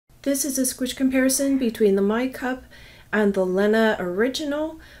This is a Squish comparison between the MyCup and the Lena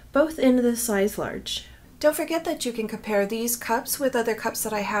Original, both in the size large. Don't forget that you can compare these cups with other cups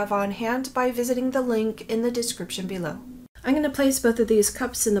that I have on hand by visiting the link in the description below. I'm going to place both of these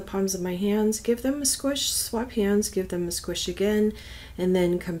cups in the palms of my hands, give them a squish, swap hands, give them a squish again, and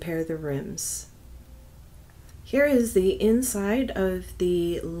then compare the rims. Here is the inside of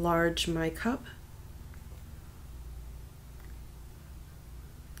the large MyCup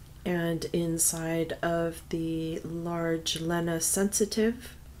and inside of the large Lena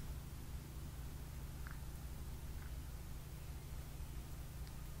Sensitive.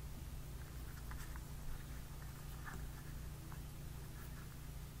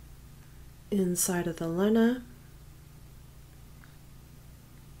 Inside of the Lena,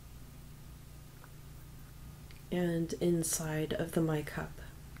 and inside of the MyCup.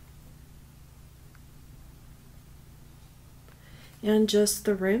 And just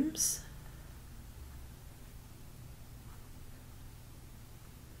the rims.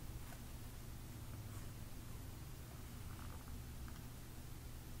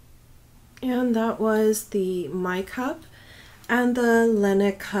 And that was the MyCup and the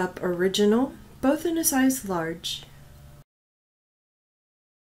Lena Cup Original, both in a size large.